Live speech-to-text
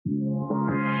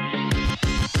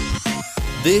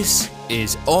This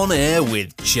is On Air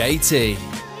with JT.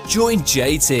 Join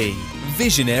JT,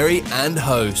 visionary and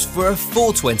host, for a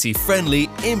 420 friendly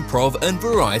improv and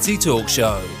variety talk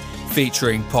show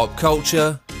featuring pop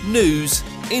culture, news,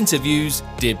 interviews,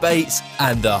 debates,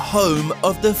 and the home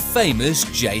of the famous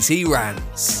JT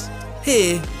Rants.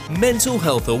 Here, mental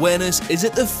health awareness is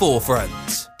at the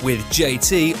forefront, with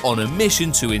JT on a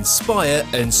mission to inspire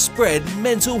and spread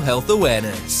mental health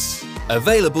awareness.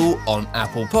 Available on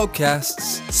Apple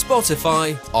Podcasts,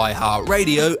 Spotify,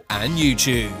 iHeartRadio, and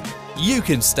YouTube. You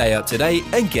can stay up to date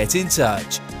and get in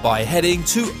touch by heading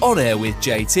to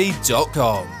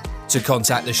OnAirWithJT.com. To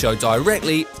contact the show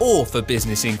directly or for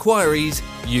business inquiries,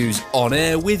 use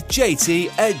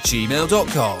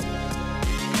OnAirWithJT@gmail.com.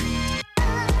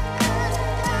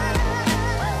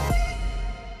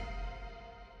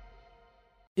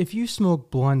 If you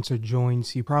smoke blunts or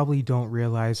joints, you probably don't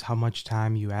realize how much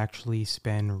time you actually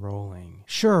spend rolling.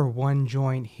 Sure, one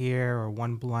joint here or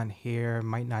one blunt here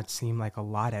might not seem like a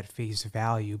lot at face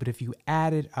value, but if you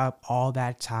added up all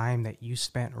that time that you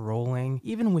spent rolling,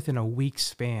 even within a week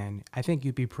span, I think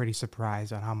you'd be pretty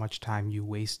surprised on how much time you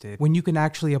wasted when you can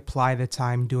actually apply the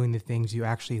time doing the things you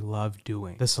actually love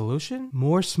doing. The solution?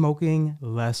 More smoking,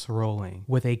 less rolling.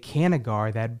 With a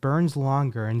Canagar that burns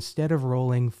longer, instead of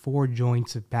rolling 4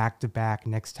 joints of back to back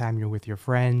next time you're with your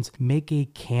friends, make a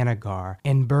Canagar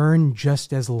and burn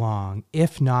just as long,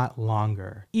 if not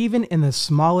longer. Even in the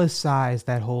smallest size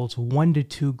that holds 1 to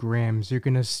 2 grams, you're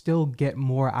gonna still get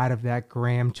more out of that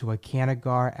gram to a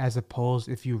Canagar as opposed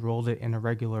if you rolled it in a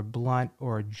regular blunt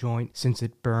or a joint, since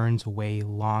it burns way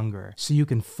longer. So you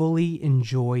can fully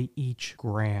enjoy each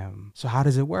gram. So how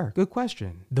does it work? Good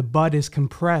question. The bud is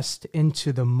compressed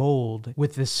into the mold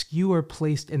with the skewer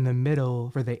placed in the middle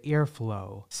for the airflow.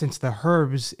 Since the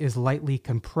herbs is lightly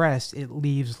compressed, it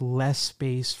leaves less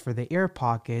space for the air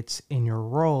pockets in your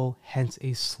roll, hence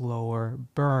a slower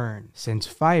burn, since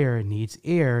fire needs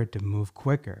air to move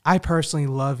quicker. I personally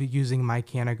love using my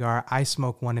Canagar. I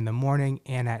smoke one in the morning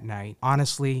and at night.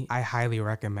 Honestly, I highly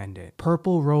recommend it.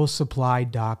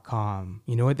 PurpleRoseSupply.com.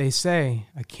 You know what they say,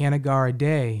 a Canagar a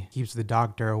day keeps the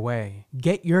doctor away.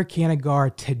 Get your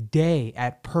Canagar today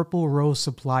at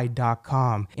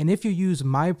PurpleRoseSupply.com, and if you use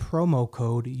my promo code,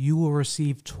 you will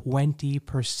receive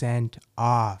 20%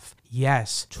 off.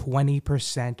 Yes,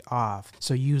 20% off.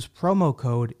 So use promo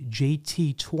code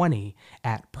JT20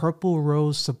 at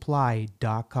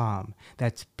PurpleRoseSupply.com.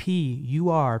 That's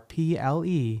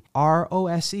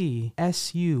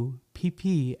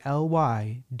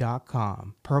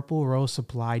PurpleRoseSupply.com.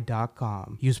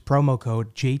 PurpleRoseSupply.com. Use promo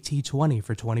code JT20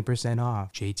 for 20%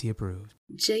 off. JT approved.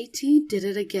 JT did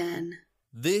it again.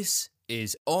 This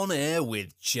is On Air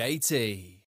with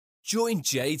JT. Join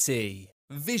JT,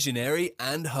 visionary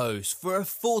and host, for a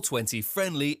 420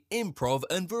 friendly improv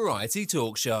and variety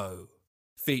talk show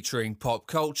featuring pop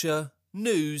culture,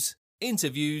 news,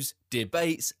 interviews,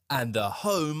 debates, and the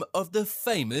home of the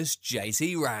famous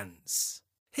JT Rants.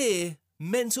 Here,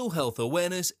 mental health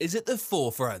awareness is at the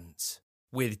forefront,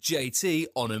 with JT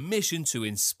on a mission to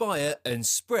inspire and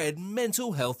spread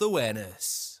mental health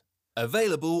awareness.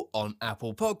 Available on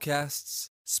Apple Podcasts,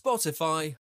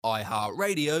 Spotify,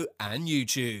 iHeartRadio, and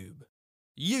YouTube.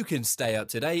 You can stay up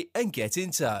to date and get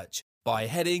in touch by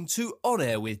heading to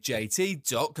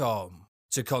OnAirWithJT.com.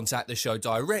 To contact the show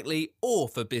directly or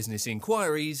for business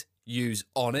inquiries, use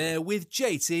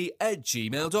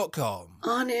OnAirWithJT@gmail.com.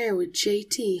 On Air with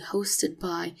JT, hosted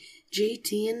by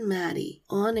JT and Maddie.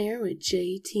 On Air with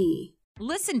JT.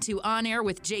 Listen to On Air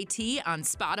with JT on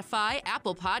Spotify,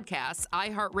 Apple Podcasts,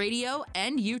 iHeartRadio,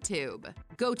 and YouTube.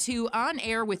 Go to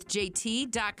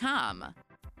OnAirWithJT.com.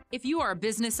 If you are a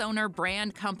business owner,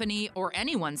 brand, company, or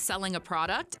anyone selling a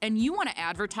product and you want to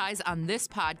advertise on this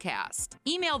podcast,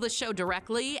 email the show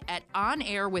directly at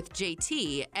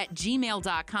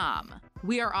OnAirWithJT@gmail.com.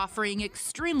 We are offering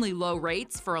extremely low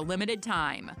rates for a limited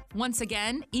time. Once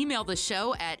again, email the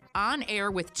show at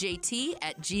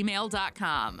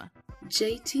OnAirWithJT@gmail.com.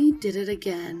 JT did it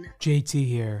again. JT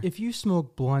here. If you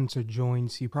smoke blunts or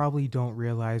joints, you probably don't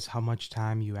realize how much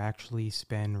time you actually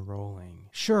spend rolling.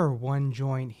 Sure, one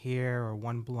joint here or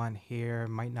one blunt here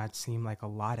might not seem like a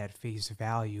lot at face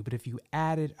value, but if you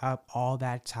added up all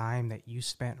that time that you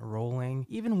spent rolling,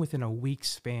 even within a week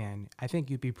span, I think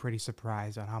you'd be pretty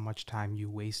surprised on how much time you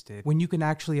wasted when you can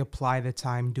actually apply the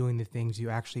time doing the things you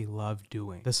actually love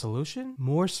doing. The solution?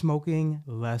 More smoking,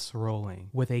 less rolling.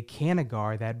 With a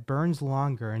Canagar that burns as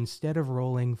longer. Instead of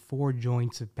rolling 4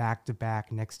 joints back to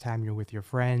back next time you're with your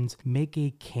friends, make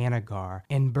a Canagar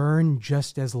and burn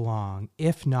just as long,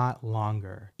 if not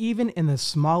longer. Even in the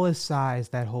smallest size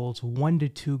that holds 1 to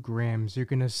 2 grams, you're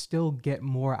gonna still get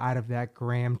more out of that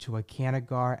gram to a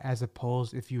Canagar as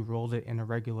opposed if you rolled it in a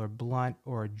regular blunt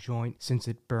or a joint, since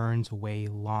it burns way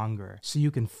longer. So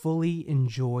you can fully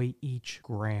enjoy each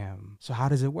gram. So how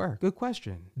does it work? Good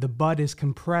question. The bud is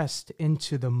compressed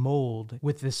into the mold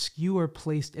with the skewer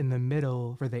placed in the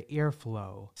middle for the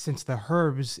airflow. Since the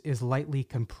herbs is lightly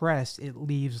compressed, it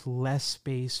leaves less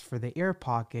space for the air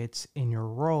pockets in your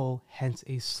roll, hence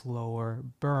a slower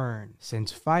burn,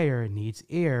 since fire needs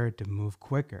air to move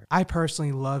quicker. I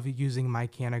personally love using my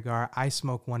Canagar. I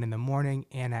smoke one in the morning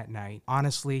and at night.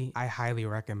 Honestly, I highly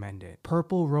recommend it.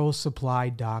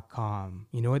 PurpleRoseSupply.com.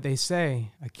 You know what they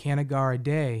say, a Canagar a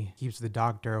day keeps the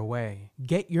doctor away.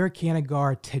 Get your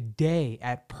Canagar today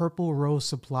at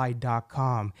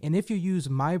PurpleRoseSupply.com, and if you use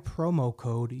my promo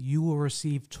code, you will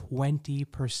receive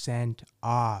 20%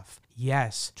 off.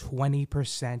 Yes,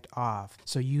 20% off.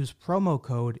 So use promo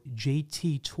code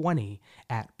JT20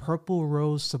 at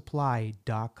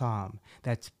PurpleRoseSupply.com.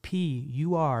 That's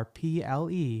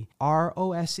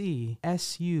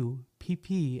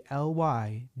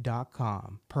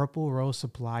PurpleRoseSupply.com.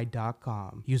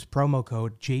 PurpleRoseSupply.com. Use promo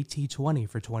code JT20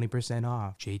 for 20%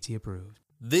 off. JT approved.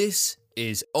 This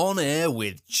is On Air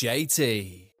with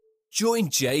JT. Join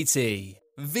JT,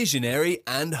 visionary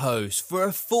and host, for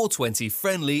a 420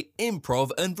 friendly improv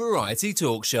and variety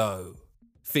talk show.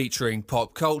 Featuring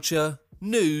pop culture,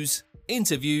 news,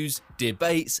 interviews,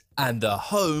 debates, and the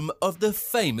home of the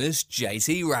famous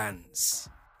JT Rants.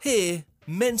 Here,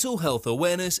 mental health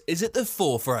awareness is at the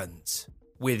forefront,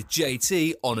 with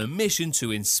JT on a mission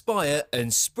to inspire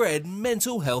and spread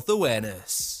mental health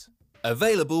awareness.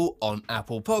 Available on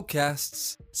Apple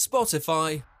Podcasts,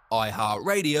 Spotify,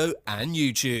 iHeartRadio, and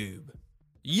YouTube.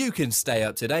 You can stay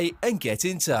up to date and get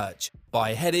in touch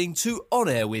by heading to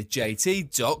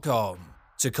OnAirWithJT.com.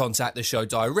 To contact the show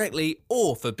directly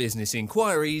or for business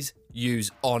inquiries,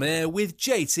 use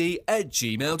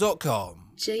OnAirWithJT@gmail.com.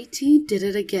 JT did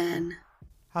it again.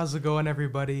 How's it going,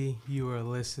 everybody? You are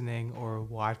listening or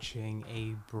watching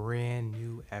a brand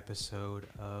new episode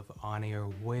of On Air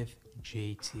with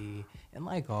JT. And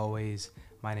like always,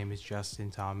 my name is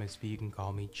Justin Thomas, but you can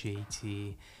call me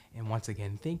JT. And once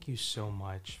again, thank you so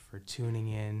much for tuning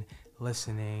in,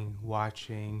 listening,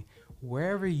 watching,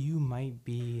 wherever you might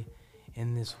be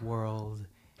in this world,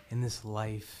 in this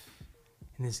life,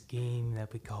 in this game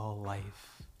that we call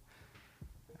life.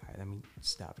 Alright, let me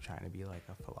stop trying to be like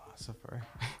a philosopher.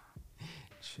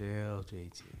 Chill,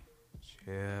 JT.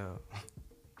 Chill.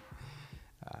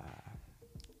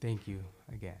 Thank you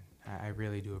again. I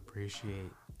really do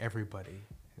appreciate everybody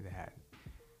that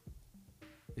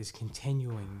is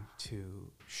continuing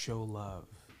to show love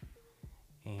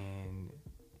and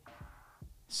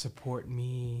support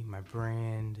me, my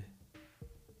brand,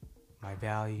 my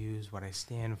values, what I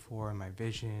stand for, my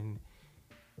vision.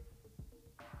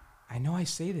 I know I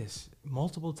say this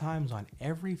multiple times on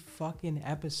every fucking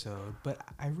episode, but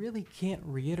I really can't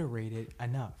reiterate it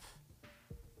enough.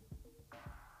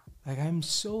 Like, I'm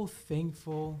so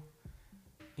thankful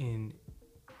and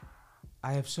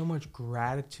I have so much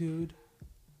gratitude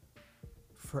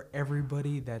for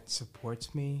everybody that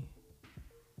supports me,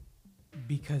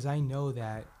 because I know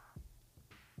that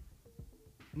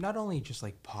not only just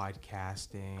like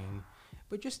podcasting,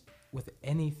 but just with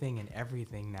anything and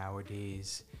everything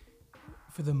nowadays,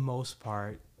 for the most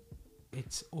part,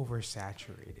 it's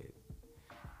oversaturated.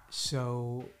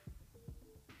 So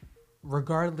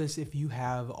regardless if you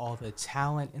have all the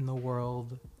talent in the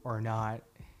world or not,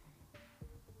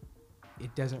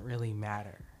 it doesn't really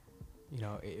matter. You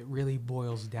know, it really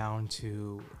boils down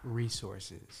to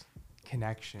resources,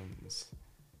 connections,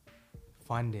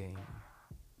 funding,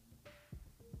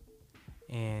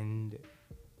 and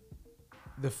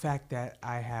the fact that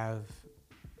I have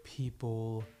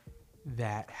people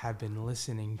that have been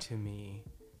listening to me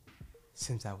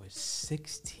since I was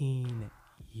 16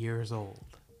 years old.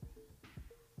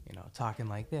 You know, talking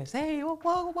like this. Hey,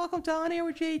 welcome to On Air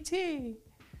with JT.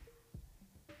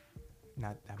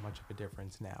 Not that much of a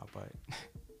difference now, but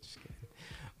just kidding.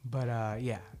 But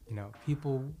yeah, you know,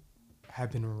 people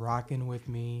have been rocking with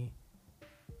me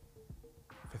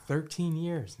for 13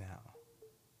 years now.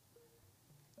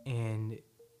 And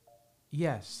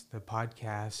yes, the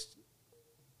podcast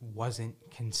wasn't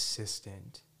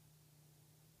consistent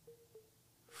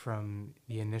from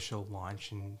the initial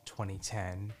launch in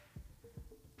 2010,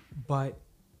 but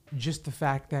just the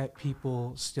fact that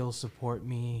people still support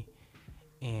me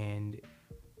and,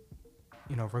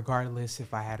 regardless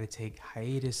if I had to take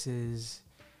hiatuses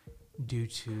due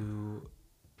to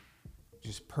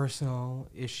just personal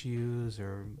issues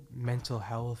or mental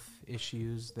health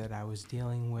issues that I was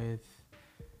dealing with,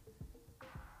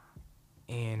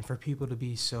 and for people to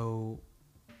be so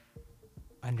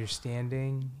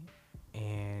understanding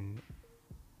and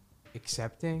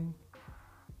accepting,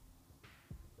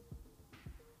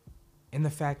 and the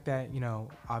fact that,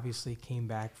 obviously came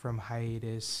back from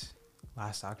hiatus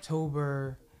last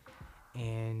October,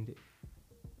 and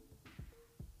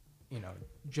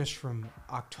just from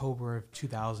October of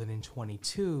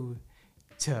 2022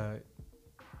 to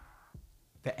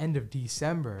the end of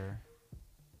December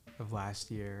of last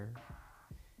year,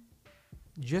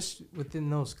 just within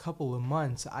those couple of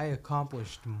months, I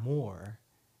accomplished more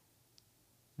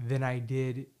than I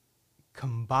did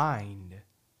combined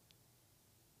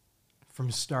from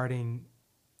starting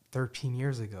 13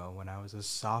 years ago when I was a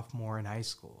sophomore in high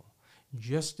school.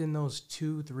 Just in those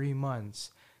 2-3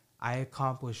 months, I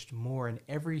accomplished more in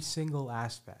every single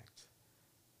aspect.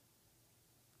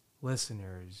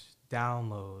 Listeners,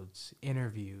 downloads,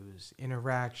 interviews,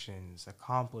 interactions,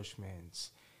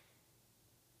 accomplishments.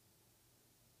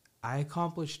 I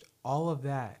accomplished all of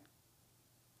that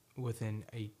within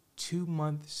a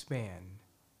 2-month span.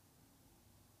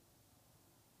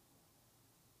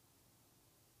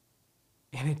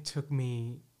 And it took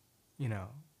me,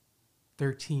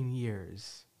 13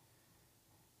 years.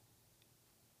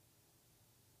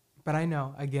 But I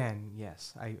know, again,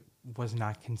 yes, I was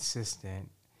not consistent.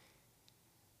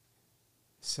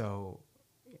 So,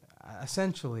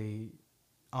 essentially,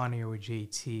 On Air with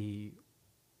JT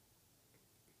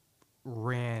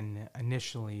ran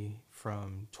initially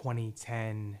from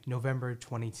November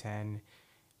 2010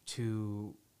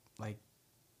 to like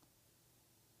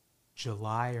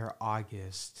July or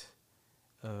August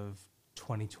of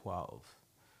 2012.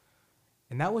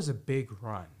 And that was a big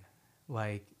run.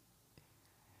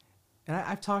 And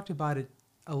I've talked about it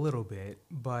a little bit,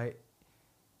 but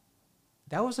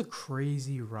that was a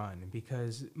crazy run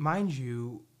because, mind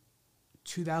you,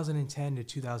 2010 to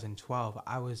 2012,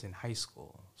 I was in high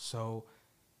school. So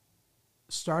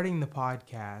starting the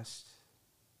podcast,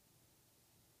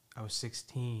 I was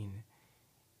 16.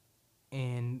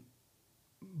 And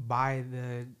by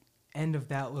the end of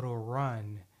that little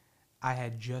run, I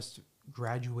had just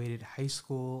graduated high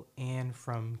school and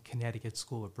from Connecticut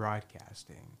School of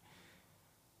Broadcasting.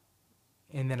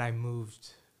 And then I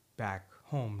moved back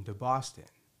home to Boston.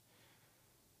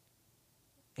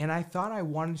 And I thought I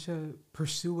wanted to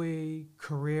pursue a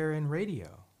career in radio.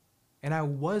 And I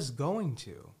was going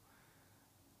to.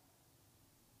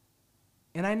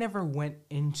 And I never went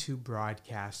into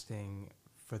broadcasting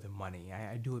for the money.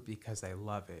 I do it because I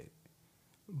love it.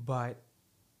 But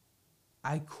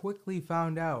I quickly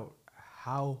found out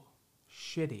how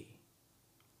shitty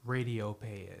radio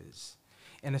pay is.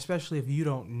 And especially if you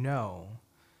don't know,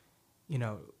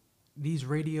 these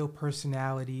radio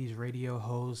personalities, radio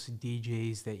hosts,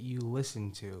 DJs that you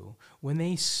listen to, when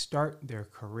they start their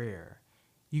career,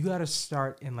 you got to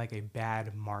start in like a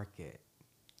bad market.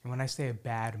 And when I say a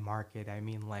bad market, I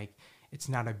mean like it's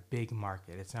not a big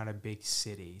market. It's not a big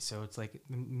city. So it's like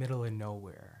the middle of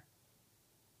nowhere.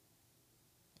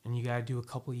 And you got to do a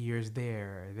couple of years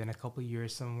there, then a couple of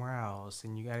years somewhere else.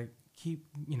 And you got to keep,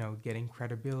 getting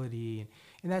credibility.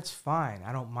 And that's fine.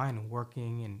 I don't mind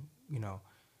working and,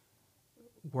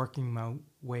 working my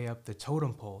way up the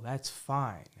totem pole. That's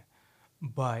fine.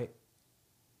 But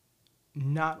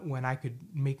not when I could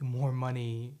make more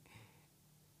money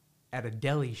at a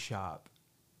deli shop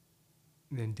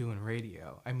than doing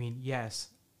radio. I mean, yes,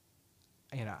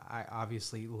 I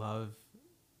obviously love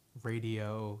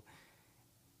radio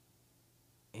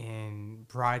and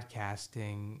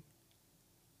broadcasting,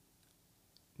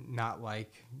 not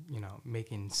like,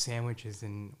 making sandwiches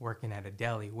and working at a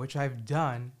deli, which I've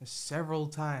done several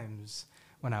times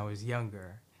when I was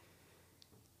younger.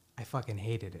 I fucking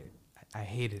hated it. I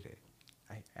hated it.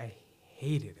 I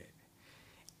hated it.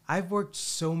 I've worked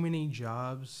so many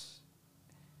jobs.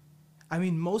 I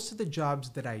mean, most of the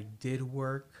jobs that I did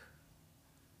work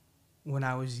when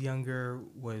I was younger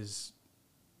was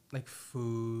like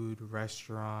food,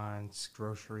 restaurants,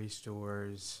 grocery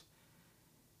stores,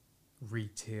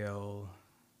 retail.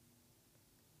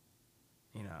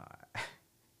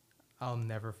 I'll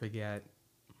never forget.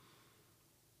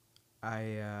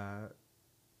 I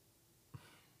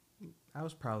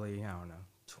was probably,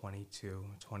 22,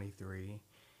 23.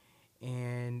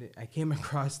 And I came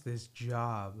across this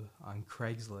job on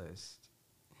Craigslist.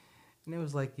 And it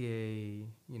was like a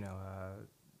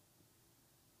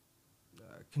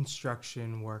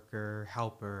construction worker,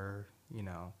 helper,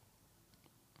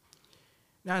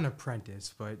 not an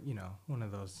apprentice, but, one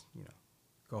of those,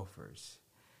 gophers.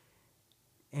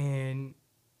 And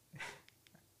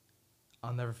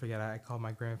I'll never forget, I called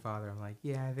my grandfather. I'm like,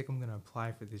 yeah, I think I'm going to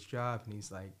apply for this job. And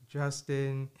he's like,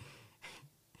 Justin,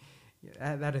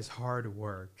 that is hard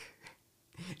work.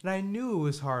 And I knew it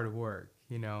was hard work,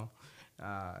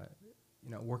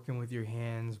 working with your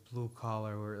hands, blue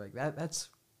collar, or like that's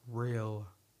real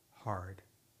hard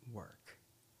work.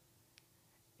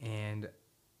 And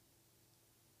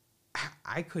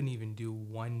I couldn't even do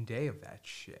one day of that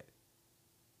shit.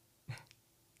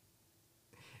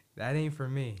 That ain't for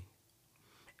me.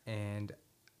 And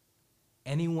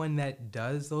anyone that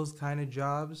does those kind of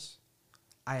jobs,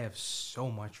 I have so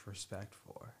much respect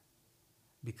for,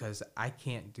 because I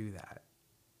can't do that.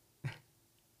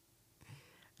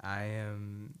 I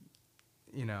am,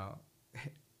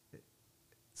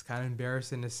 it's kind of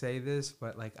embarrassing to say this,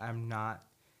 but like I'm not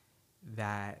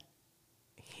that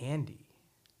handy.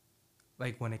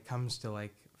 Like when it comes to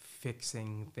like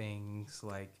fixing things,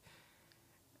 like,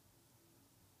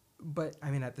 but I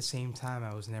mean, at the same time,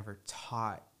 I was never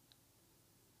taught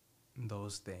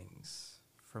those things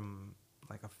from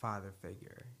like a father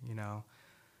figure,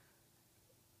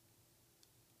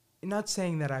 Not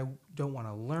saying that I don't want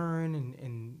to learn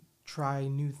and try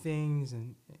new things,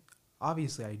 and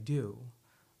obviously I do,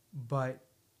 but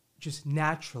just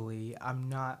naturally, I'm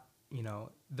not,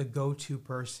 the go-to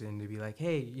person to be like,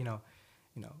 hey,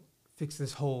 fix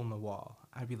this hole in the wall.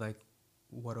 I'd be like,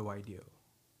 what do I do?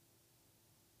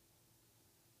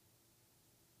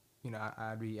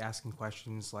 I'd be asking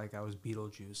questions like I was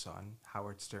Beetlejuice on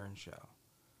Howard Stern show.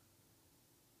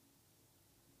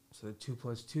 So 2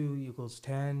 + 2 =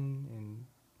 10, and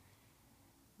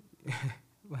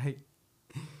like,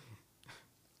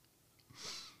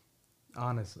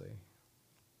 honestly.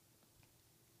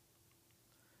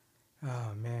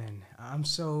 Oh man, I'm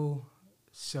so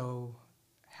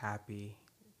happy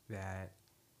that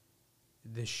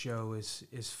this show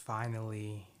is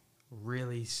finally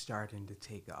really starting to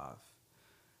take off.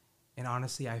 And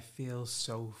honestly, I feel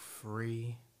so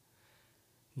free.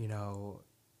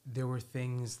 There were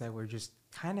things that were just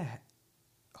kind of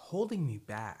holding me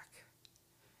back.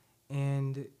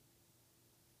 And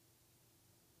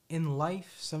in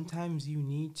life, sometimes you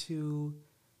need to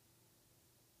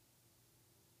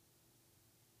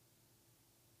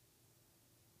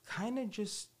kind of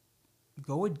just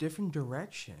go a different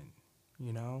direction,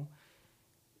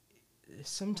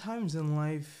 Sometimes in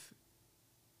life,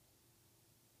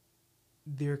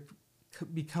 there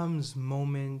becomes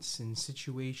moments and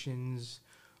situations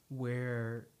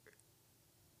where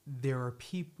there are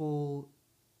people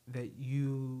that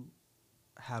you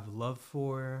have love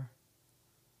for,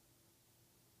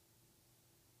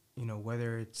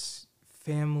 whether it's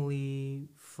family,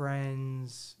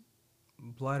 friends,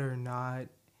 blood or not.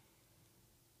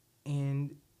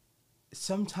 And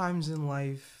sometimes in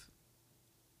life,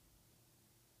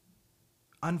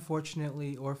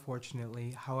 unfortunately or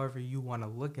fortunately, however you want to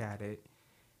look at it,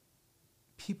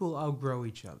 people outgrow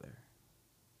each other.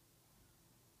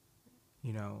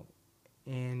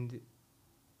 And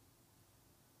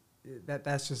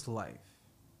that's just life.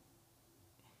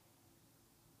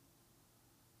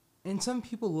 And some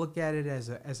people look at it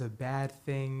as a bad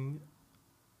thing,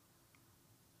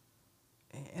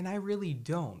 and I really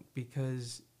don't,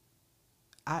 because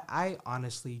I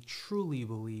honestly, truly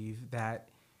believe that,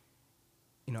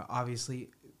 obviously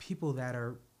people that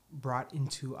are brought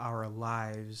into our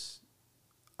lives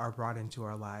are brought into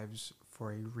our lives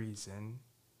for a reason.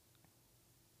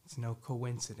 It's no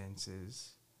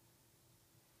coincidences.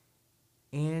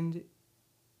 And,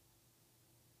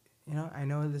 I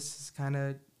know this is kind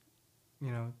of,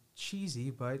 cheesy,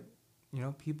 but,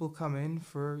 people come in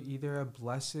for either a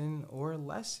blessing or a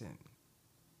lesson.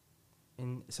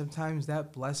 And sometimes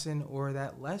that blessing or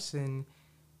that lesson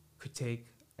could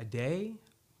take a day,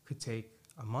 could take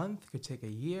a month, could take a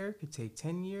year, could take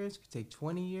 10 years, could take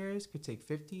 20 years, could take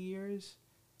 50 years.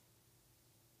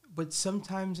 But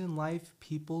sometimes in life,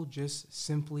 people just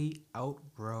simply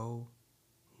outgrow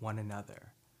one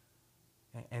another.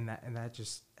 And that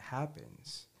just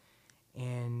happens.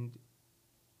 And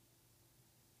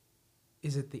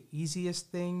is it the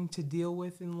easiest thing to deal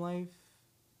with in life?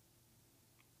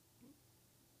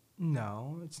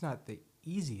 No, it's not the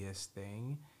easiest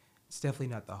thing. It's definitely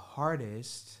not the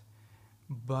hardest.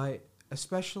 But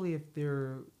especially if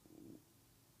there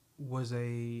was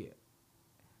a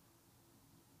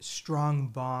strong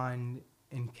bond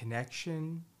and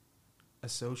connection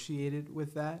associated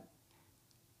with that,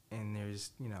 and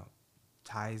there's,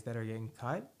 ties that are getting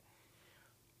cut,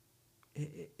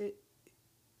 it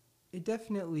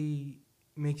definitely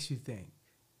makes you think,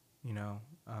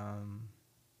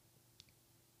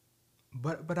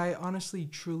 But I honestly,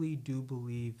 truly do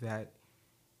believe that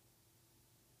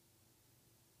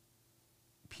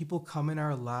people come in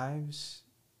our lives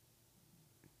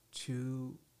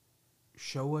to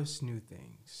show us new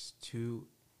things, to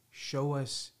show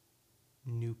us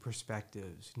new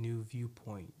perspectives, new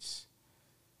viewpoints,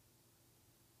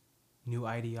 new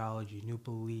ideology, new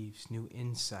beliefs, new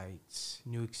insights,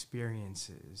 new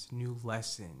experiences, new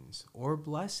lessons, or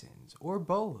blessings, or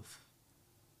both.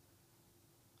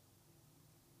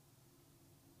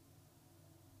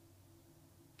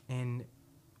 And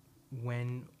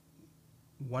when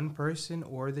one person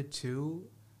or the two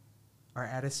are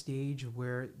at a stage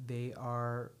where they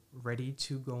are ready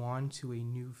to go on to a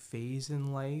new phase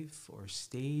in life or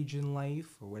stage in life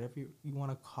or whatever you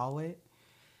want to call it,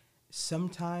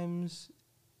 sometimes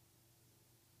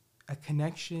a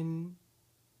connection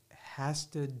has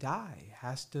to die,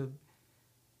 has to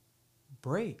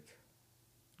break.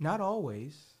 Not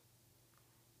always,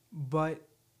 but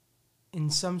in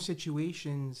some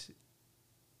situations,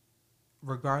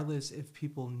 regardless if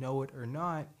people know it or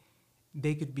not,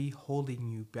 they could be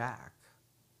holding you back,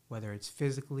 whether it's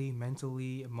physically,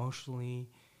 mentally, emotionally,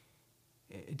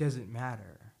 it doesn't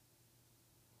matter.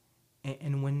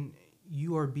 And when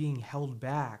you are being held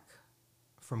back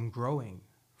from growing,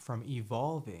 from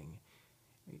evolving,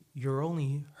 you're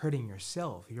only hurting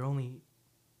yourself. You're only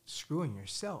screwing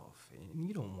yourself. And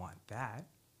you don't want that.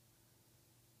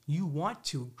 You want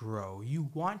to grow. You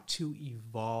want to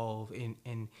evolve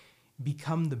and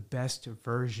become the best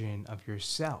version of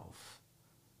yourself.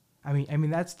 I mean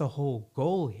that's the whole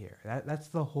goal here. That's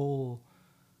the whole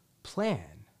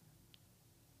plan.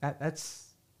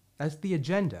 That's the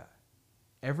agenda.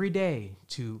 Every day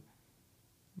to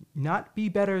not be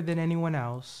better than anyone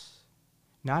else,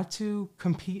 not to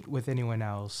compete with anyone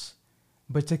else,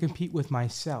 but to compete with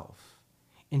myself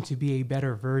and to be a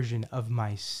better version of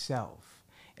myself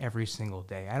every single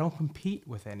day. I don't compete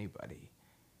with anybody.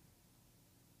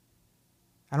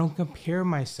 I don't compare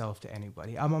myself to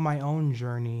anybody. I'm on my own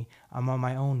journey. I'm on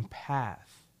my own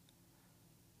path.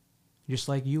 Just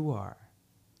like you are.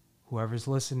 Whoever's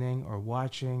listening or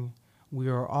watching, we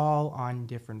are all on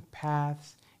different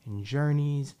paths and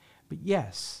journeys. But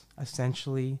yes,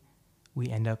 essentially, we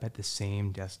end up at the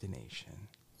same destination.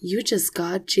 You just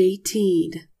got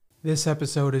JT'd. This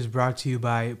episode is brought to you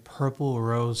by Purple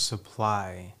Rose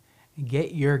Supply.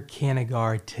 Get your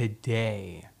Canagar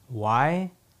today.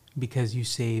 Why? Because you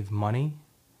save money,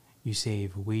 you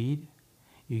save weed,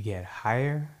 you get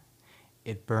higher,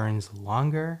 it burns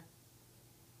longer,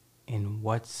 and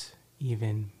what's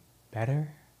even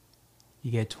better,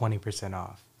 you get 20%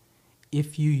 off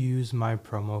if you use my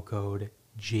promo code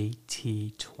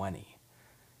JT20.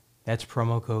 That's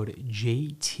promo code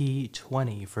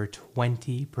JT20 for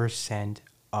 20%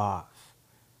 off.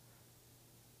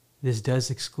 This does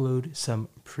exclude some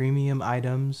premium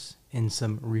items and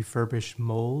some refurbished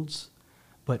molds,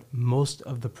 but most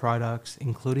of the products,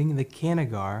 including the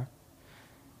Canagar,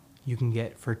 you can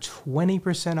get for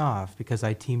 20% off because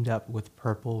I teamed up with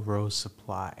Purple Rose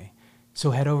Supply.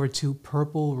 So head over to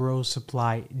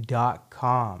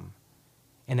purplerosesupply.com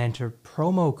and enter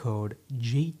promo code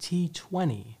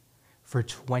JT20 for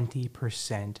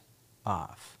 20%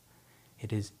 off.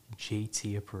 It is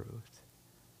JT approved.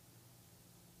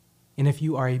 And if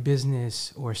you are a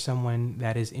business or someone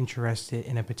that is interested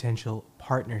in a potential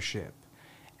partnership,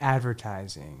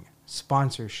 advertising,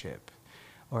 sponsorship,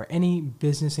 or any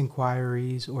business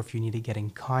inquiries, or if you need to get in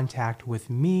contact with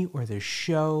me or the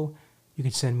show, you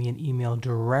can send me an email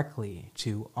directly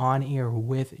to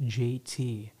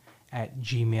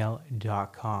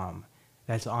OnAirWithJT@gmail.com.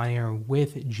 That's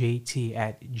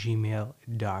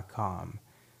OnAirWithJT@gmail.com.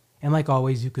 And like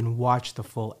always, you can watch the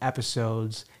full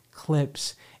episodes,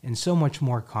 clips, and so much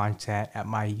more content at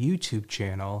my YouTube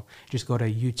channel. Just go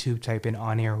to YouTube, type in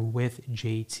On Air with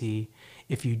JT.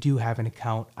 If you do have an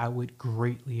account, I would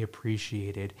greatly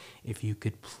appreciate it if you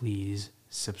could please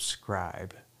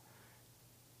subscribe.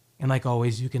 And like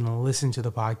always, you can listen to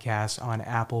the podcast on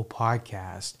Apple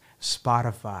Podcast,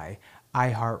 Spotify,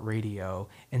 iHeartRadio,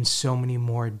 and so many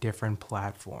more different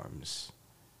platforms.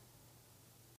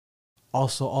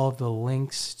 Also, all of the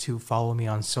links to follow me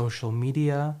on social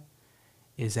media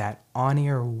is at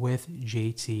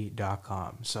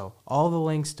OnAirWithJT.com. So all the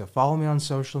links to follow me on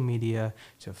social media,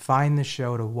 to find the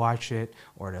show, to watch it,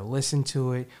 or to listen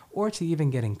to it, or to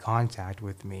even get in contact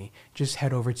with me, just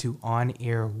head over to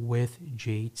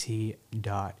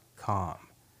OnAirWithJT.com.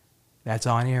 That's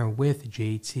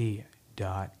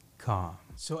OnAirWithJT.com.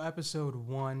 So episode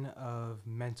 1 of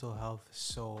Mental Health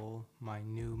Soul, my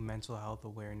new mental health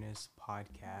awareness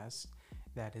podcast,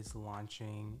 that is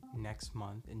launching next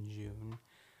month in June.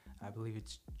 I believe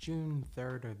it's June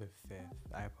 3rd or the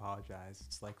 5th. I apologize.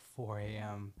 It's like 4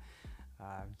 a.m.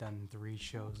 I've done 3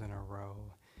 shows in a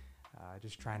row.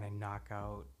 Just trying to knock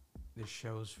out the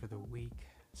shows for the week.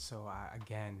 So I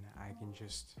can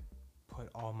just put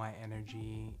all my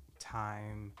energy,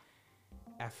 time,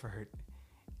 effort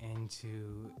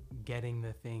into getting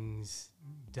the things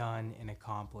done and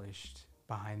accomplished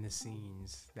behind the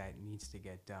scenes that needs to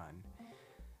get done.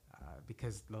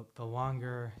 Because the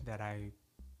longer that I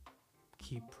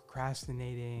keep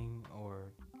procrastinating,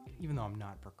 or even though I'm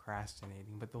not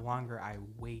procrastinating, but the longer I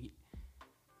wait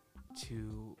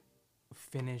to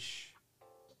finish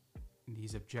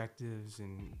these objectives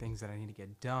and things that I need to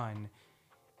get done,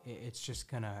 it's just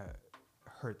gonna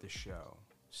hurt the show.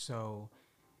 So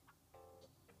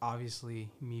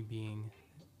obviously, me being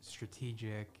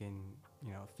strategic and,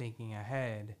 thinking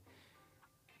ahead,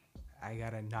 I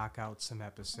gotta knock out some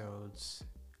episodes,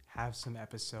 have some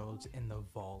episodes in the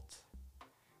vault,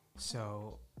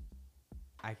 so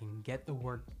I can get the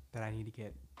work that I need to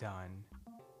get done,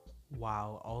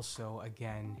 while also,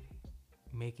 again,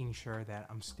 making sure that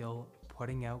I'm still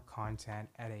putting out content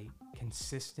at a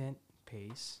consistent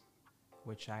pace,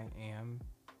 which I am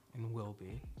and will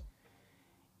be.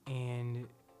 And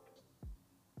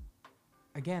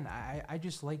again, I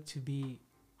just like to be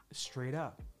straight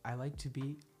up. I like to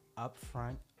be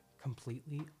upfront,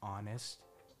 completely honest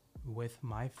with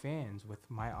my fans, with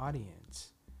my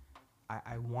audience.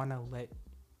 I want to let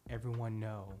everyone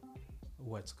know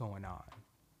what's going on.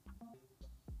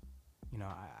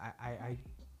 I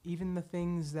even the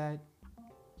things that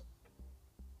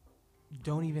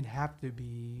don't even have to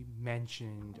be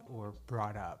mentioned or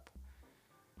brought up,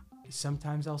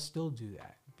 sometimes I'll still do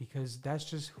that because that's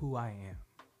just who I am.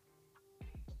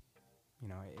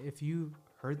 If you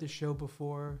heard the show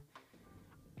before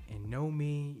and know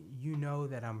me, you know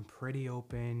that I'm pretty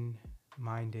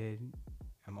open-minded.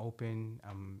 I'm open,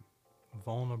 I'm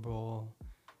vulnerable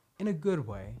in a good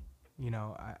way.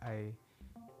 I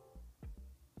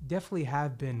definitely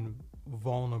have been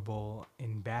vulnerable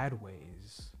in bad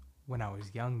ways when I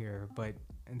was younger, but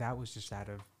that was just out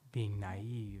of being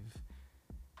naive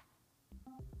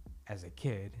as a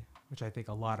kid, which I think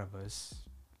a lot of us,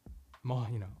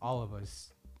 all of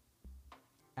us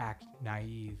act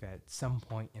naive at some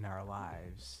point in our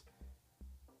lives.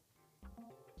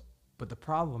 But the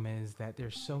problem is that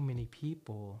there's so many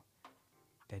people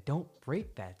that don't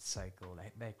break that cycle,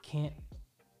 that can't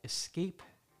escape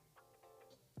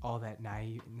all that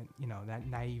that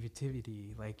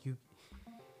naivety. Like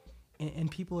and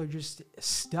people are just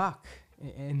stuck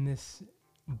in this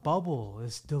bubble,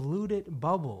 this diluted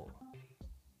bubble,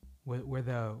 where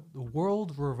the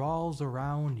world revolves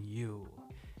around you.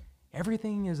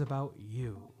 Everything is about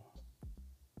you.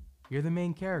 You're the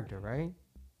main character, right?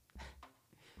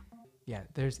 Yeah,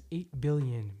 there's 8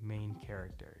 billion main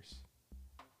characters.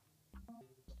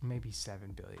 Maybe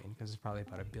 7 billion, because there's probably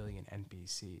about 1 billion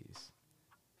NPCs.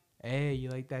 Hey, you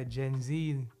like that Gen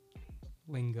Z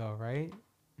lingo, right?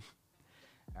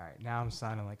 Alright, now I'm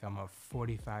sounding like I'm a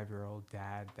 45-year-old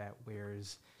dad that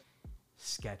wears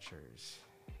Skechers.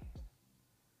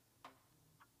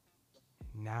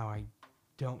 Now I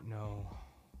don't know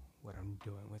what I'm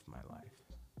doing with my life.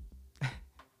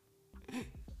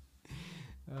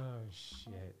 Oh,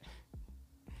 shit.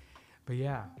 But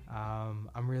yeah,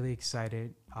 I'm really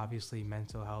excited. Obviously,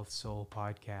 Mental Health Soul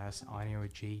Podcast, On Air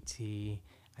with JT.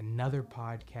 Another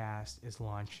podcast is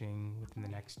launching within the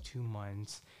next 2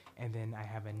 months. And then I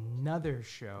have another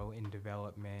show in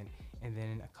development, and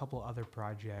then a couple other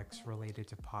projects related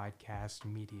to podcast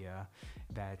media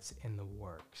that's in the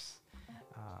works.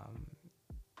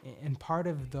 And part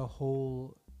of the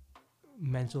whole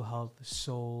Mental Health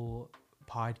Soul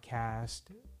podcast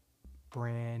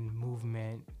brand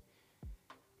movement,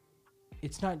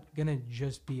 it's not gonna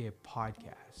just be a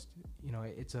podcast.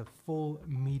 It's a full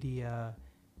media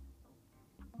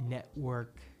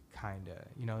network, kinda.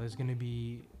 There's gonna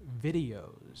be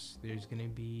videos. There's gonna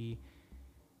be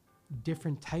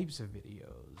different types of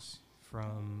videos,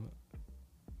 from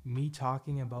me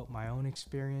talking about my own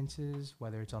experiences,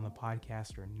 whether it's on the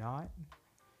podcast or not,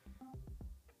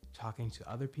 talking to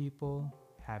other people,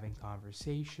 having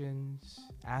conversations,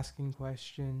 asking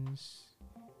questions,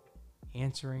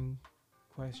 answering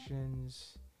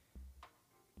questions,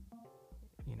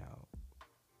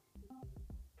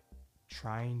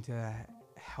 trying to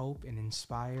help and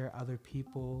inspire other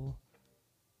people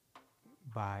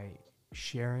by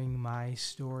sharing my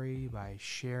story, by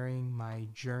sharing my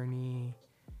journey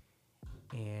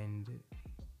and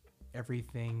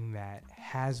everything that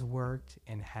has worked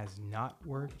and has not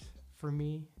worked for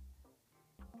me.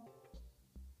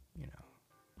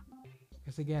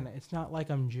 Because again, it's not like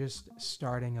I'm just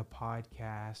starting a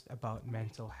podcast about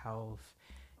mental health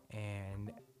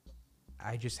and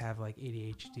I just have like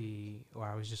ADHD, or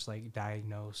I was just like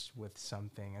diagnosed with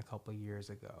something a couple of years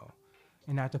ago.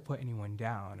 And not to put anyone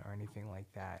down or anything like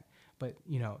that, but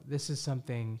this is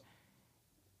something,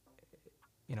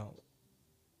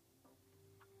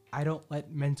 I don't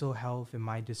let mental health and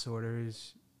my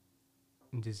disorders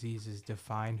and diseases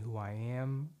define who I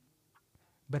am,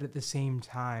 but at the same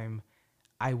time,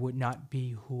 I would not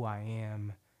be who I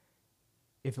am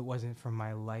if it wasn't for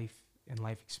my life and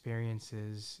life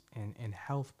experiences and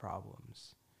health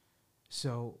problems.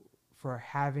 So for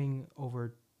having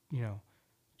over,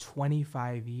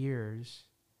 25 years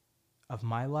of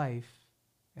my life,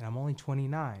 and I'm only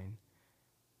 29,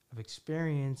 of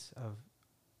experience of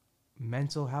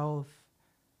mental health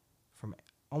from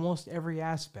almost every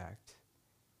aspect,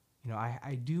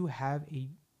 I do have a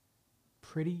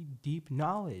pretty deep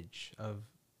knowledge of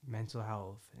mental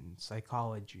health and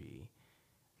psychology.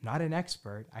 Not an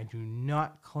expert. I do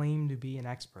not claim to be an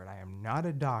expert. I am not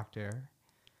a doctor.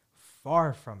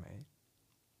 Far from it.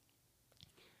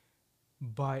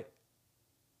 But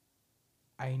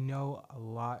I know a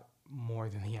lot more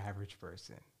than the average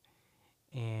person.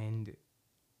 And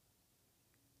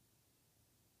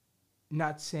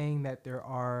not saying that there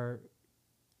aren't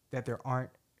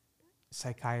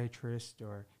psychiatrists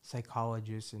or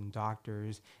psychologists and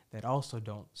doctors that also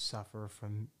don't suffer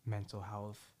from mental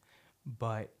health,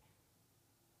 but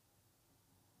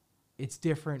it's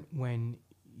different when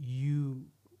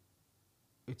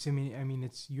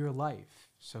it's your life,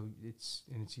 so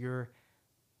it's your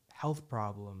health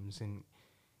problems, and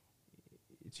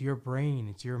it's your brain,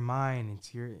 it's your mind,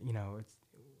 it's your it's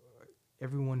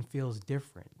everyone feels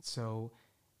different. So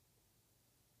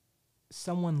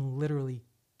someone literally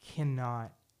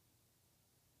cannot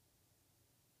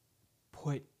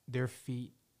put their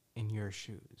feet in your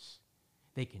shoes.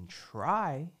 They can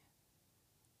try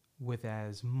with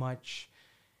as much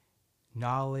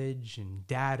knowledge and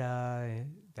data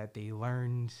that they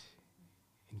learned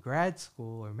in grad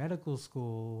school or medical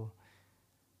school,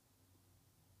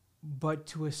 but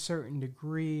to a certain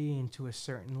degree and to a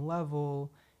certain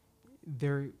level,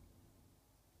 there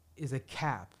is a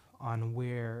cap on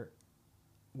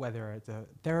whether it's a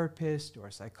therapist or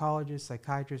a psychologist,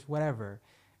 psychiatrist, whatever,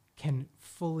 can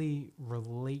fully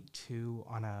relate to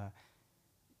on a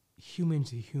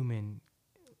human-to-human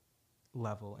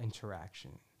level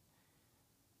interaction.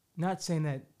 Not saying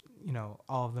that,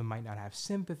 all of them might not have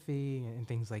sympathy and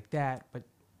things like that, but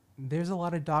there's a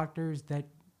lot of doctors that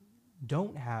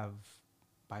don't have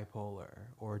bipolar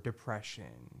or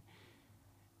depression.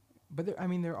 But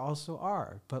there also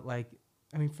are. But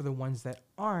for the ones that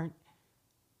aren't,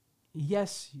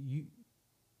 yes, I'm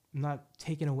not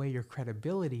taking away your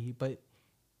credibility, but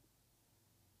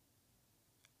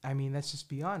let's just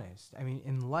be honest.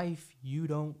 In life, you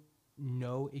don't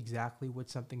know exactly what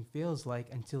something feels like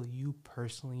until you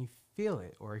personally feel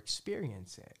it or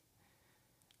experience it.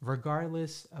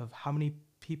 Regardless of how many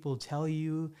people tell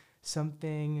you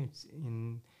something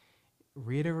and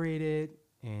reiterate it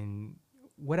and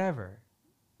whatever,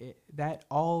 that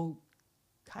all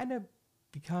kind of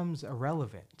becomes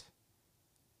irrelevant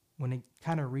when it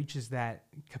kind of reaches that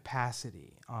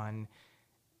capacity on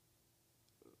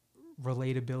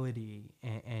relatability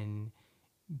and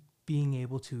being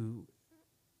able to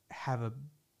have a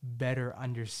better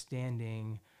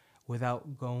understanding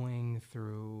without going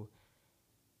through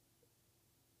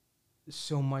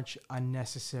so much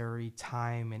unnecessary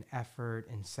time and effort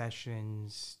and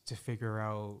sessions to figure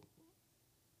out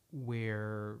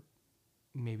where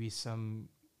maybe some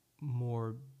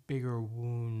more bigger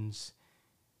wounds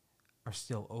are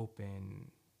still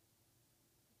open,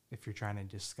 if you're trying to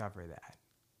discover that,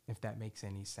 if that makes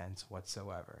any sense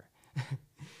whatsoever.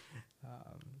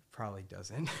 Probably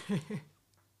doesn't.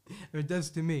 It does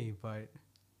to me, but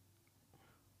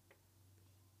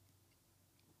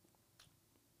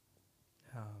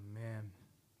oh man,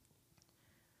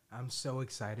 I'm so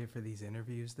excited for these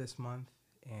interviews this month,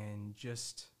 and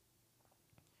just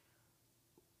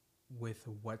with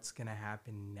what's gonna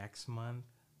happen next month,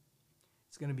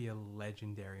 it's gonna be a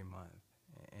legendary month.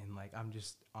 And I'm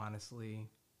just honestly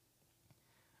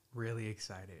really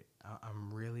excited.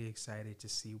 I'm really excited to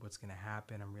see what's gonna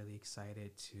happen. I'm really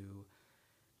excited to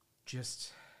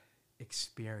just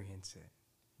experience it,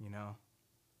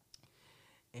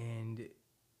 And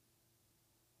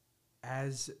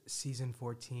as season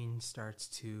 14 starts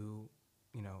to,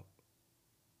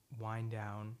 wind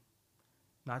down,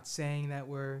 not saying that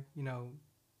we're,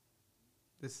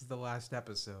 this is the last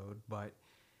episode, but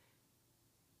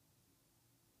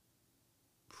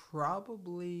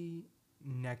probably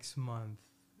next month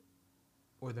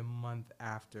or the month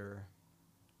after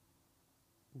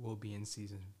we'll be in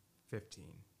season 15.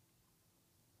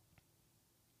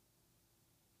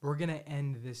 We're going to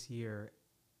end this year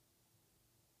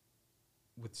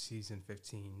with season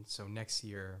 15, so next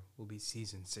year will be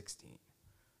season 16.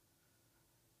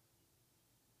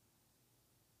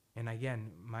 And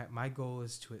again, my goal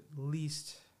is to at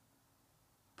least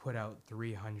put out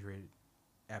 300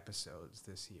 episodes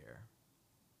this year.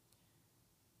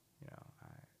 You know,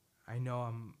 I know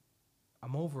I'm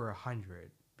over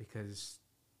 100 because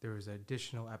there was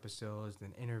additional episodes,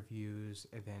 then interviews,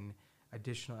 and then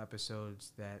additional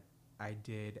episodes that I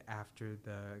did after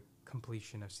the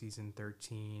completion of season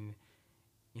 13,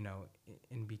 you know,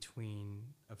 in between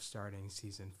of starting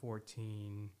season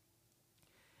 14.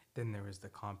 Then there was the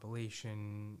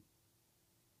compilation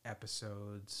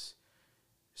episodes.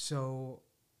 So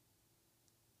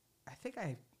I think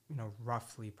I, you know,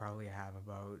 roughly probably have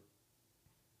about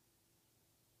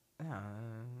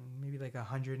maybe like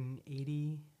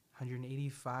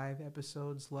 185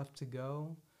 episodes left to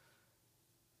go.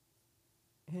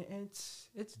 It's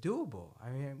doable.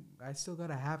 I mean, I still got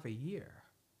a half a year.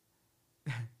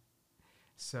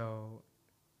 So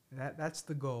that's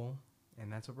the goal,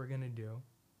 and that's what we're going to do.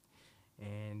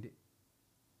 And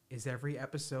is every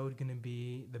episode going to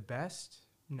be the best?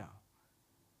 No.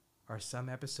 Are some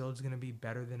episodes going to be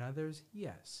better than others?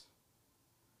 Yes.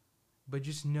 But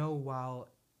just know while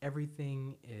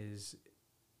everything is,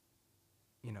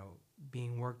 you know,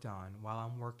 being worked on, while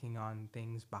I'm working on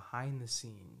things behind the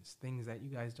scenes, things that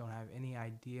you guys don't have any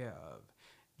idea of,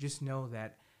 just know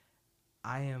that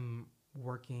I am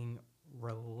working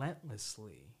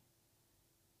relentlessly.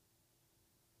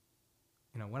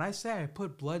 You know, when I say I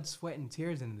put blood, sweat, and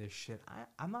tears into this shit,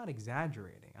 I'm not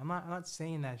exaggerating. I'm not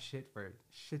saying that shit for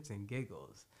shits and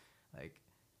giggles. Like,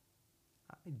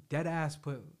 I dead ass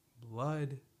put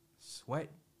blood,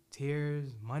 sweat,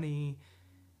 tears, money,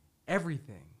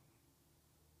 everything.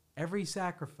 Every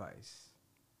sacrifice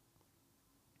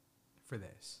for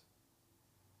this.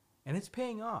 And it's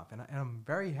paying off. And I'm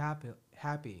very happy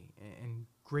and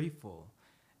grateful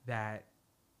that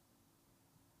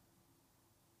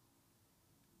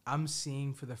I'm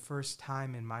seeing for the first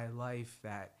time in my life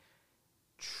that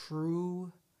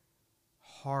true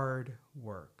hard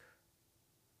work,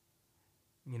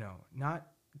 you know, not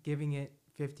giving it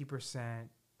 50%,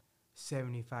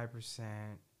 75%,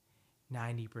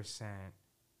 90%,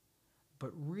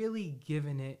 but really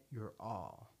giving it your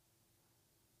all.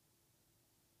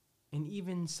 And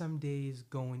even some days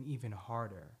going even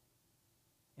harder.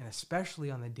 And especially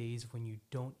on the days when you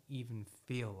don't even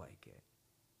feel like it.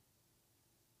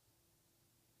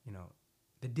 You know,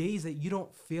 the days that you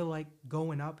don't feel like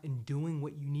going up and doing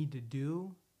what you need to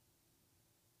do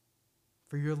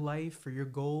for your life, for your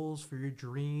goals, for your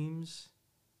dreams.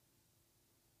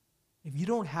 If you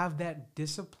don't have that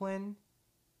discipline,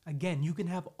 again, you can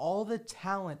have all the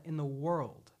talent in the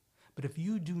world, but if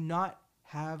you do not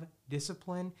have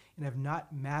discipline and have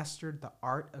not mastered the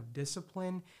art of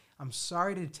discipline, I'm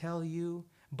sorry to tell you,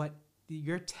 but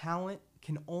your talent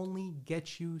can only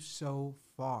get you so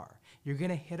far. You're going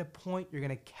to hit a point, you're going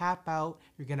to cap out,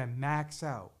 you're going to max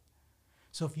out.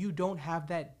 So if you don't have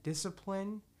that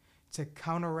discipline to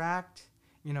counteract,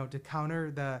 you know, to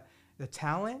counter the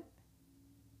talent,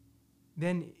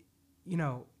 then, you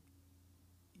know,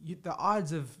 the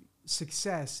odds of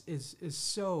success is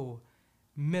so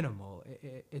minimal.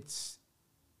 It's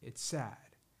sad.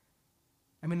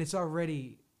 I mean, it's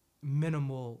already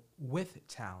minimal with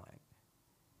talent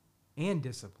and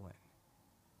discipline.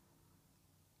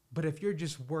 But if you're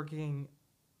just working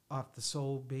off the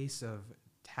sole base of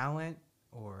talent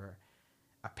or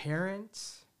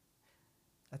appearance,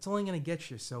 that's only going to get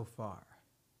you so far.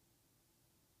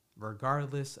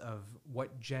 Regardless of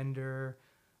what gender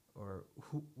or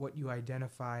what you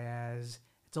identify as,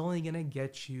 it's only going to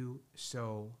get you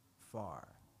so far.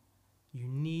 You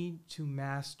need to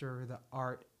master the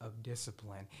art of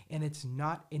discipline. And it's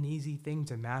not an easy thing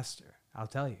to master, I'll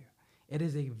tell you. It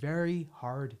is a very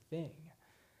hard thing.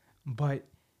 But,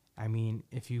 I mean,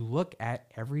 if you look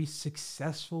at every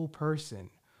successful person,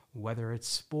 whether it's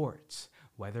sports,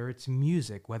 whether it's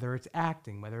music, whether it's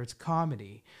acting, whether it's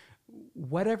comedy,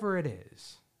 whatever it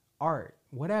is, art,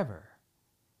 whatever,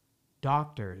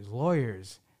 doctors,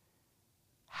 lawyers,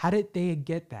 how did they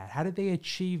get that? How did they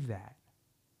achieve that?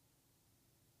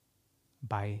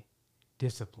 By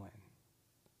discipline,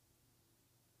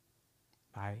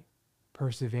 by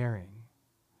persevering.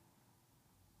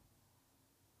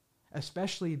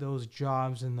 Especially those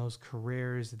jobs and those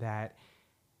careers that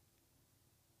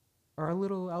are a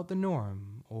little out the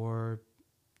norm or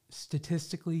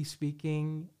statistically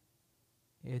speaking,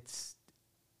 it's,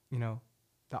 the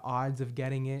odds of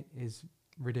getting it is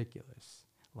ridiculous,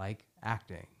 like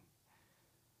acting.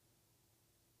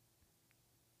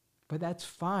 But that's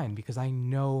fine because I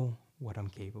know what I'm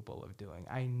capable of doing.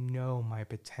 I know my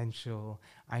potential.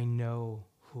 I know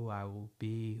who I will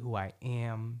be, who I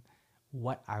am,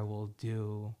 what I will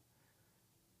do.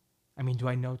 I mean, do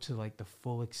I know to like the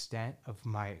full extent of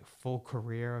my full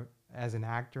career as an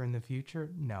actor in the future?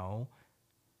 No.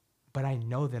 But I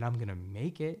know that I'm going to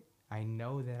make it. I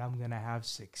know that I'm going to have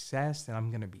success, that I'm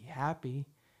going to be happy.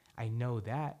 I know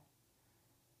that.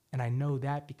 And I know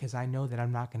that because I know that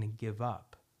I'm not going to give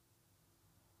up.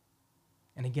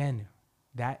 And again,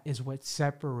 that is what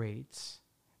separates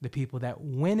the people that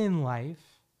win in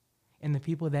life and the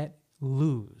people that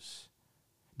lose.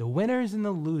 The winners and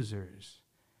the losers.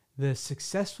 The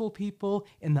successful people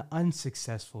and the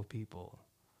unsuccessful people.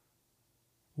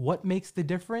 What makes the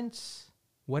difference?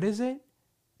 What is it?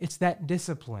 It's that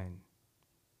discipline.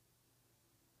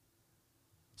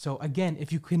 So again,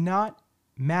 if you cannot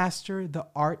master the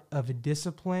art of a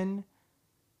discipline,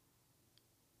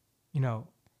 and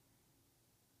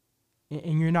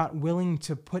you're not willing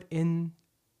to put in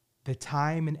the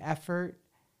time and effort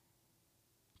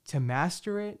to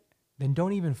master it, then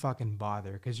don't even fucking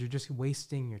bother, because you're just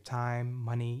wasting your time,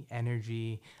 money,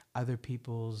 energy, other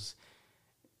people's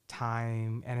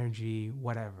time, energy,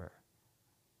 whatever.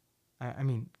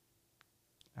 I'm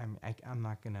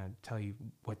not going to tell you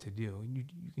what to do. You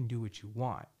can do what you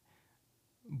want.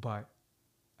 But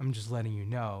I'm just letting you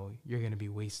know you're going to be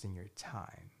wasting your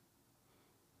time.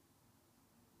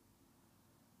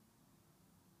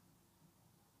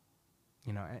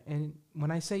 And when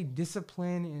I say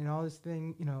discipline and all this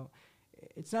thing,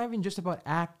 it's not even just about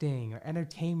acting or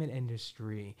entertainment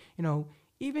industry.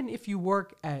 Even if you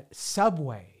work at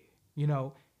Subway,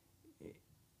 and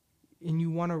you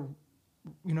want to,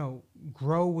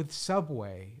 grow with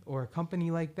Subway or a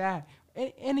company like that,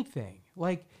 anything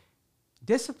like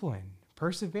discipline,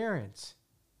 perseverance,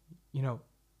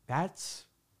 that's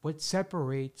what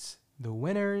separates the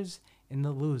winners and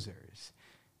the losers.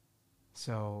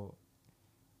 So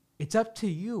it's up to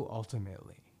you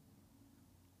ultimately.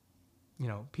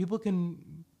 People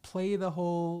can play the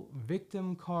whole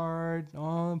victim card.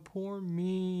 Oh, poor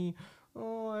me.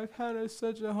 Oh, I've had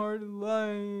such a hard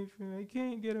life and I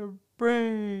can't get a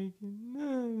break.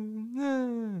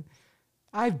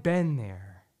 I've been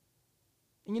there.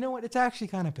 And you know what? It's actually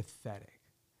kind of pathetic.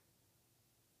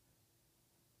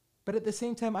 But at the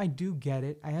same time, I do get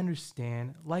it. I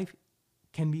understand. Life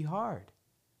can be hard.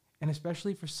 And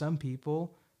especially for some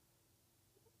people,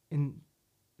 in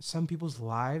some people's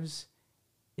lives,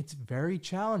 it's very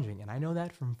challenging. And I know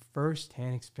that from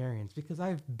firsthand experience because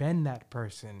I've been that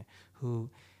person who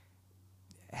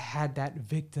had that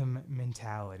victim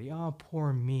mentality. Oh,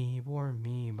 poor me,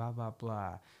 blah, blah,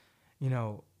 blah.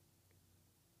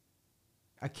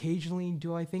 Occasionally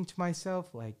do I think to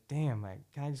myself, like, damn, like,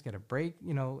 can I just get a break?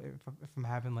 If I'm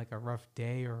having like a rough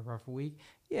day or a rough week.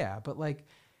 Yeah, but like,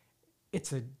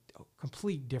 it's a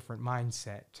complete different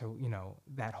mindset to,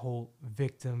 that whole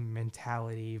victim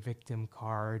mentality, victim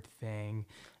card thing.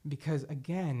 Because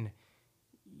again,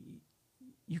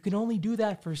 you can only do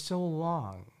that for so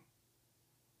long.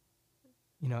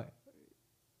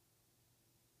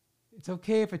 It's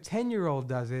okay if a 10-year-old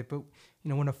does it, but,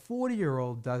 when a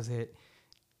 40-year-old does it,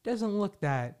 it doesn't look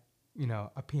that,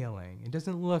 appealing. It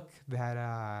doesn't look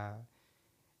that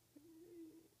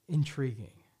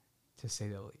intriguing, to say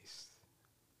the least.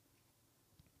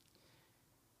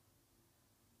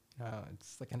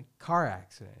 It's like a car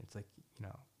accident. It's like,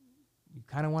 you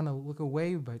kind of want to look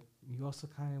away, but you also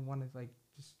kind of want to like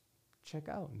just check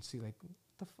out and see like, what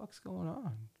the fuck's going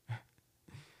on?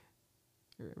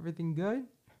 Everything good?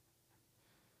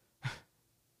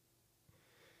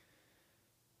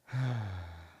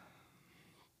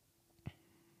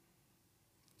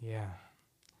 Yeah.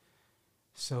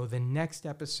 So the next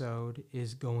episode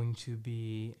is going to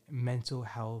be Mental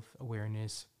Health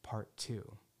Awareness Part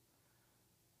 2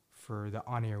 for the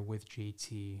On Air with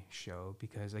JT show,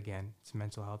 because again, it's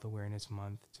Mental Health Awareness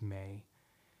Month. It's May.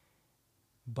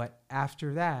 But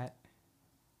after that,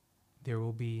 there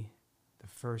will be the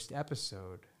first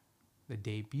episode, the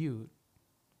debut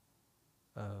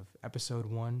of episode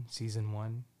 1, season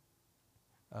 1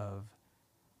 of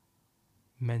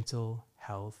Mental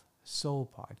Health Soul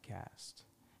Podcast.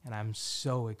 And I'm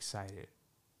so excited.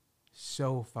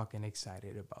 So fucking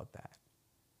excited about that.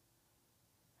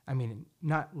 I mean,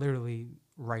 not literally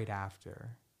right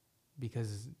after,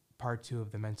 because part 2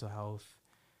 of the Mental Health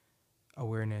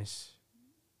Awareness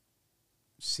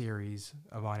series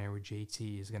of On Air with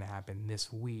JT is going to happen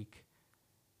this week.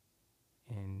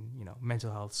 And,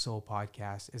 Mental Health Soul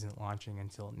podcast isn't launching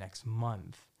until next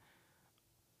month.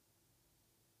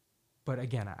 But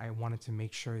again, I wanted to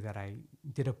make sure that I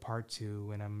did a part 2,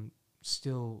 and I'm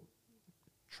still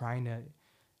trying to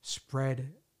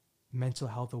spread mental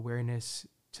health awareness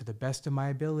to the best of my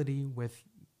ability with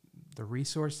the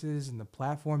resources and the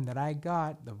platform that I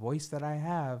got, the voice that I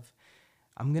have.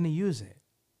 I'm going to use it.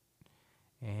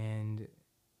 And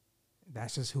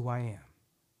that's just who I am.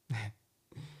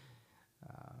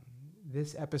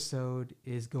 This episode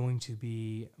is going to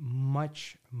be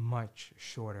much, much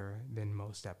shorter than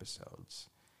most episodes.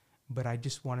 But I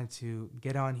just wanted to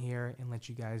get on here and let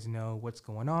you guys know what's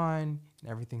going on and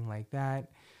everything like that.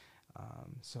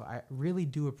 So I really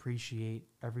do appreciate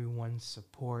everyone's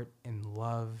support and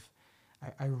love.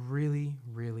 I really,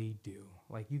 really do.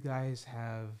 Like, you guys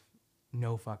have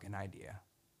no fucking idea.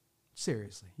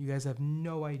 Seriously, you guys have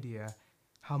no idea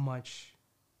how much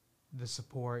the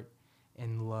support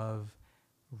and love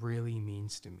really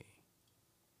means to me.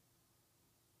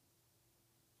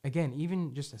 Again,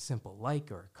 even just a simple like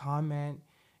or a comment,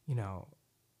 and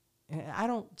I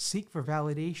don't seek for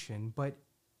validation, but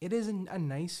it is a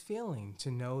nice feeling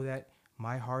to know that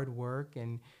my hard work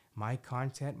and my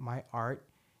content, my art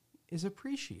is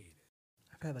appreciated.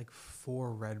 I've had like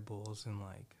 4 Red Bulls in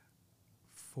like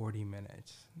 40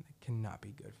 minutes. It cannot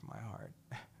be good for my heart.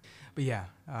 But yeah,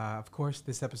 of course,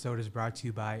 this episode is brought to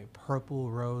you by Purple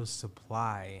Rose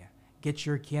Supply. Get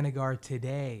your Canagar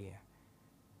today.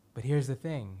 But here's the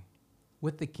thing.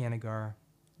 With the Canagar,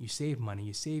 you save money,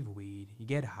 you save weed, you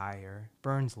get higher,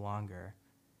 burns longer.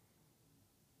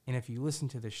 And if you listen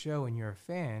to the show and you're a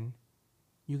fan,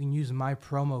 you can use my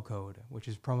promo code, which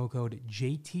is promo code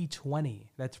JT20.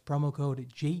 That's promo code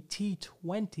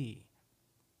JT20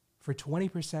 for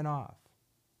 20% off.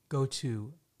 Go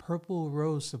to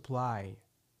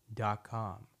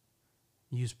purplerosesupply.com.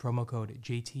 Use promo code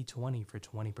JT20 for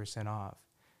 20% off.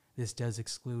 This does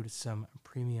exclude some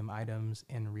premium items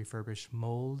and refurbished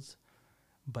molds,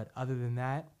 but other than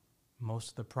that, most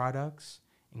of the products,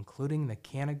 including the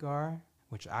Canagar,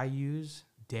 which I use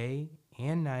day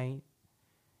and night,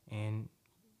 and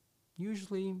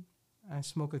usually I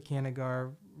smoke a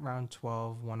Canagar around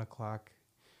 12, 1 o'clock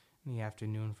in the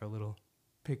afternoon for a little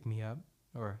pick-me-up,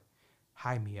 or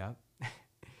high me up.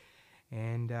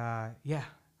 And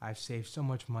I've saved so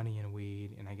much money in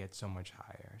weed and I get so much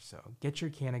higher. So get your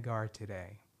Canagar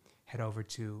today. Head over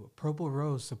to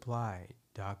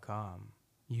purplerosesupply.com.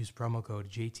 Use promo code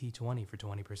JT20 for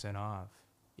 20% off.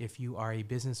 If you are a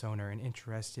business owner and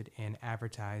interested in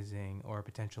advertising or a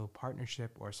potential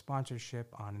partnership or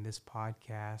sponsorship on this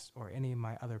podcast or any of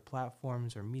my other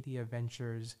platforms or media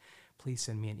ventures, please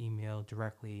send me an email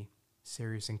directly,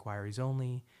 serious inquiries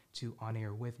only, to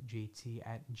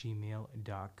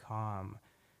OnAirWithJT@gmail.com.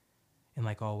 And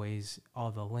like always,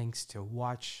 all the links to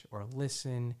watch or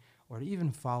listen or to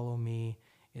even follow me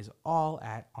is all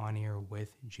at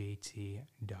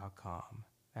OnAirWithJT.com.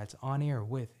 That's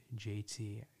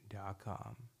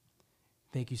OnAirWithJT.com.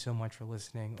 Thank you so much for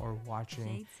listening or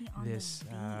watching this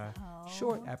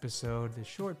short episode, this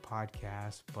short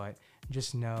podcast. But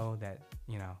just know that,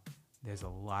 there's a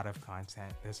lot of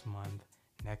content this month,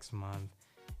 next month,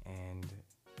 and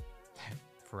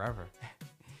forever.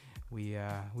 We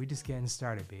just getting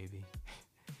started, baby.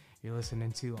 You're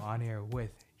listening to On Air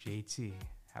with JT.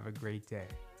 Have a great day.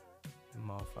 The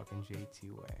motherfucking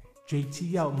JT way.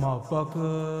 JT out,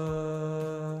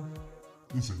 motherfucker.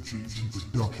 It's a JT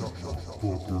production,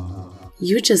 motherfucker.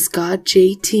 You just got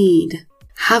JT'd.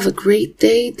 Have a great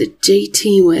day the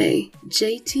JT way.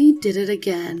 JT did it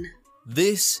again.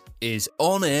 This is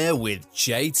On Air with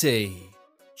JT.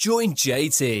 Join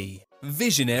JT,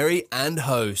 visionary and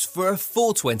host, for a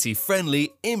 420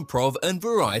 friendly improv and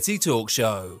variety talk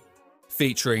show.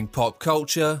 Featuring pop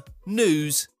culture,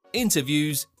 news,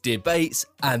 interviews, debates,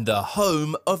 and the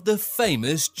home of the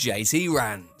famous JT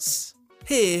Rants.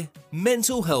 Here,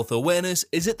 mental health awareness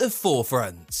is at the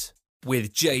forefront,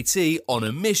 with JT on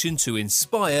a mission to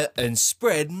inspire and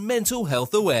spread mental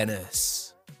health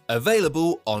awareness.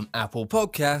 Available on Apple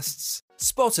Podcasts,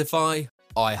 Spotify,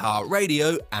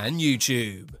 iHeartRadio, and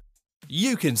YouTube.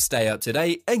 You can stay up to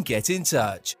date and get in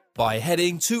touch by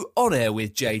heading to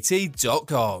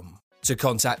OnAirWithJT.com. To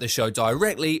contact the show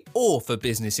directly or for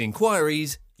business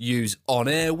inquiries, use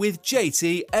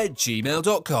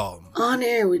OnAirWithJT@gmail.com. On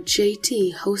Air with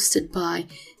JT, hosted by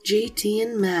JT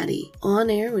and Maddie. On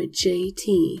Air with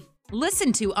JT.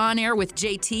 Listen to On Air with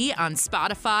JT on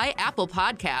Spotify, Apple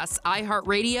Podcasts,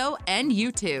 iHeartRadio, and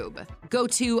YouTube. Go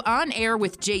to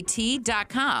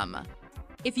OnAirWithJT.com.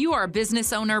 If you are a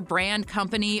business owner, brand,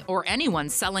 company, or anyone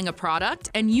selling a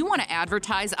product and you want to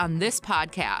advertise on this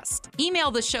podcast, email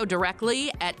the show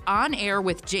directly at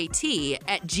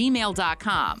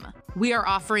OnAirWithJT@gmail.com. We are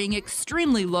offering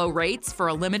extremely low rates for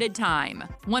a limited time.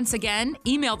 Once again,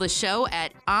 email the show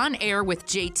at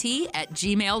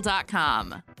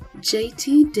OnAirWithJT@gmail.com.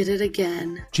 JT did it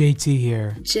again. JT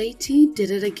here. JT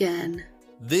did it again.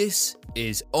 This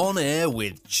is On Air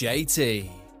with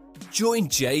JT. Join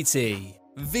JT,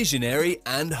 visionary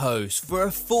and host, for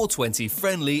a 420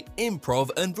 friendly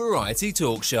improv and variety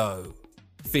talk show.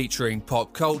 Featuring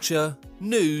pop culture,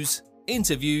 news,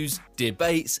 interviews,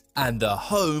 debates, and the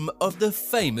home of the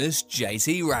famous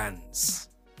JT Rants.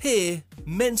 Here,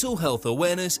 mental health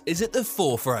awareness is at the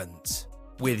forefront,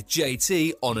 with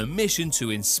JT on a mission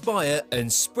to inspire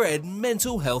and spread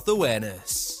mental health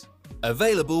awareness.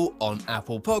 Available on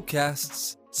Apple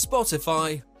Podcasts,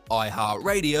 Spotify,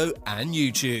 iHeartRadio, and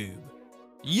YouTube.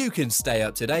 You can stay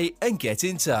up to date and get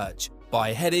in touch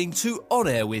by heading to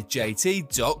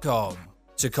OnAirWithJT.com.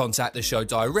 To contact the show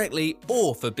directly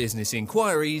or for business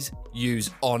inquiries,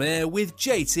 use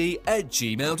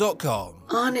OnAirWithJT@gmail.com.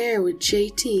 On Air with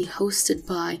JT, hosted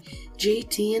by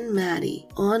JT and Maddie.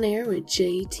 On Air with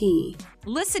JT.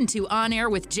 Listen to On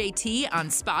Air with JT on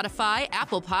Spotify,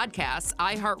 Apple Podcasts,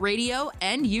 iHeartRadio,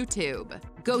 and YouTube.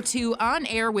 Go to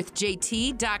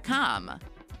OnAirWithJT.com.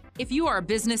 If you are a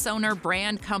business owner,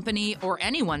 brand, company, or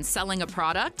anyone selling a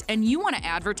product and you want to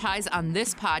advertise on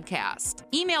this podcast,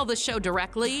 email the show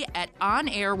directly at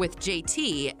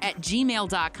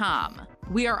OnAirWithJT@gmail.com.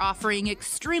 We are offering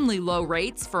extremely low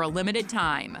rates for a limited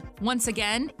time. Once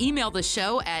again, email the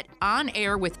show at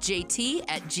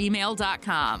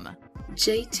OnAirWithJT@gmail.com.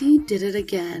 JT did it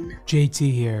again.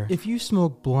 JT here. If you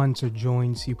smoke blunts or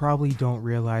joints, you probably don't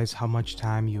realize how much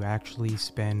time you actually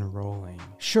spend rolling.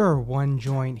 Sure, one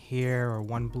joint here or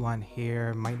one blunt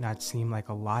here might not seem like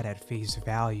a lot at face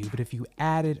value, but if you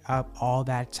added up all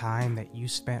that time that you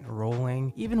spent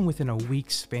rolling, even within a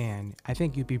week span, I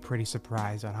think you'd be pretty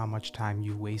surprised on how much time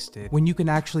you wasted when you can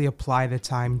actually apply the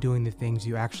time doing the things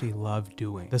you actually love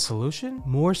doing. The solution?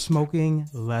 More smoking,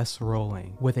 less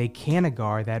rolling. With a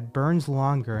Canagar that burns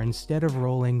longer, instead of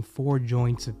rolling 4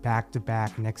 joints back to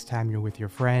back next time you're with your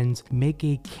friends, make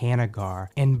a Canagar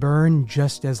and burn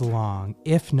just as long,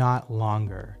 if not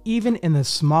longer. Even in the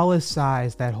smallest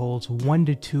size that holds 1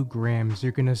 to 2 grams,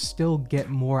 you're gonna still get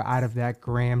more out of that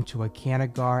gram to a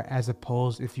Canagar as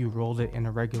opposed if you rolled it in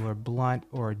a regular blunt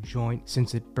or a joint,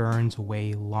 since it burns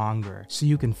way longer. So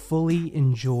you can fully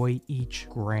enjoy each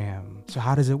gram. So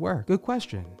how does it work? Good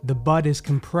question. The bud is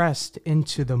compressed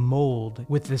into the mold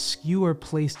with the skewer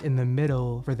placed in the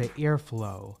middle for the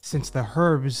airflow. Since the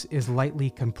herbs is lightly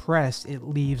compressed, it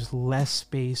leaves less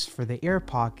space for the air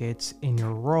pockets in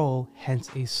your roll, hence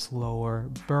a slower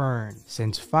burn,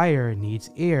 since fire needs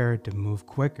air to move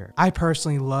quicker. I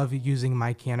personally love using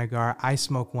my Canagar. I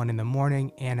smoke one in the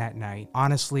morning and at night.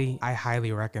 Honestly, I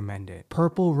highly recommend it.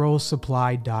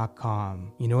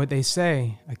 PurpleRoseSupply.com. You know what they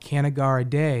say, a Canagar a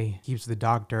day keeps the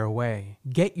doctor away.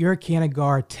 Get your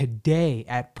Canagar today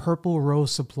at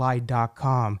PurpleRoseSupply.com.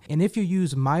 And if you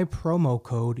use my promo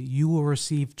code, you will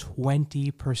receive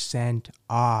 20%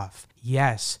 off.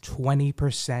 Yes,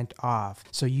 20% off.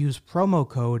 So use promo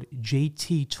code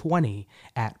JT20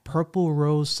 at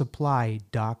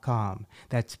PurpleRoseSupply.com.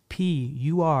 That's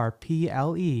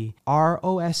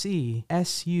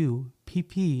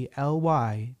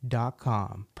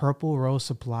PurpleRoseSupply.com.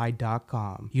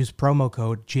 PurpleRoseSupply.com. Use promo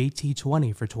code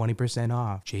JT20 for 20%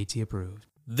 off. JT approved.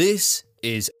 This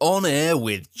is On Air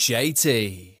with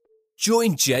JT.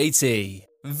 Join JT,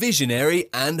 visionary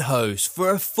and host, for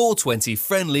a 420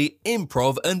 friendly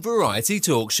improv and variety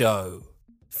talk show.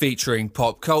 Featuring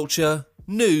pop culture,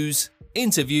 news,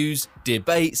 interviews,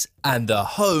 debates, and the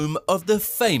home of the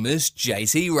famous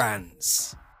JT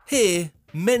Rants. Here,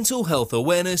 mental health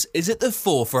awareness is at the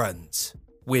forefront,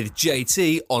 with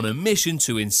JT on a mission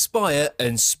to inspire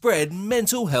and spread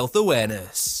mental health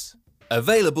awareness.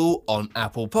 Available on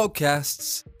Apple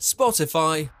Podcasts,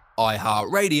 Spotify,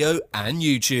 iHeartRadio, and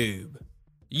YouTube.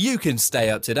 You can stay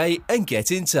up to date and get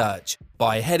in touch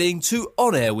by heading to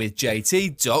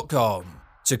OnAirWithJT.com.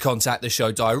 To contact the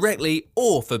show directly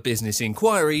or for business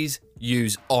inquiries,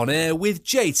 use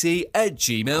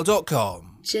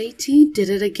OnAirWithJT@gmail.com. JT did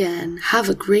it again. Have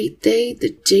a great day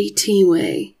the JT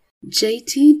way.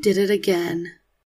 JT did it again.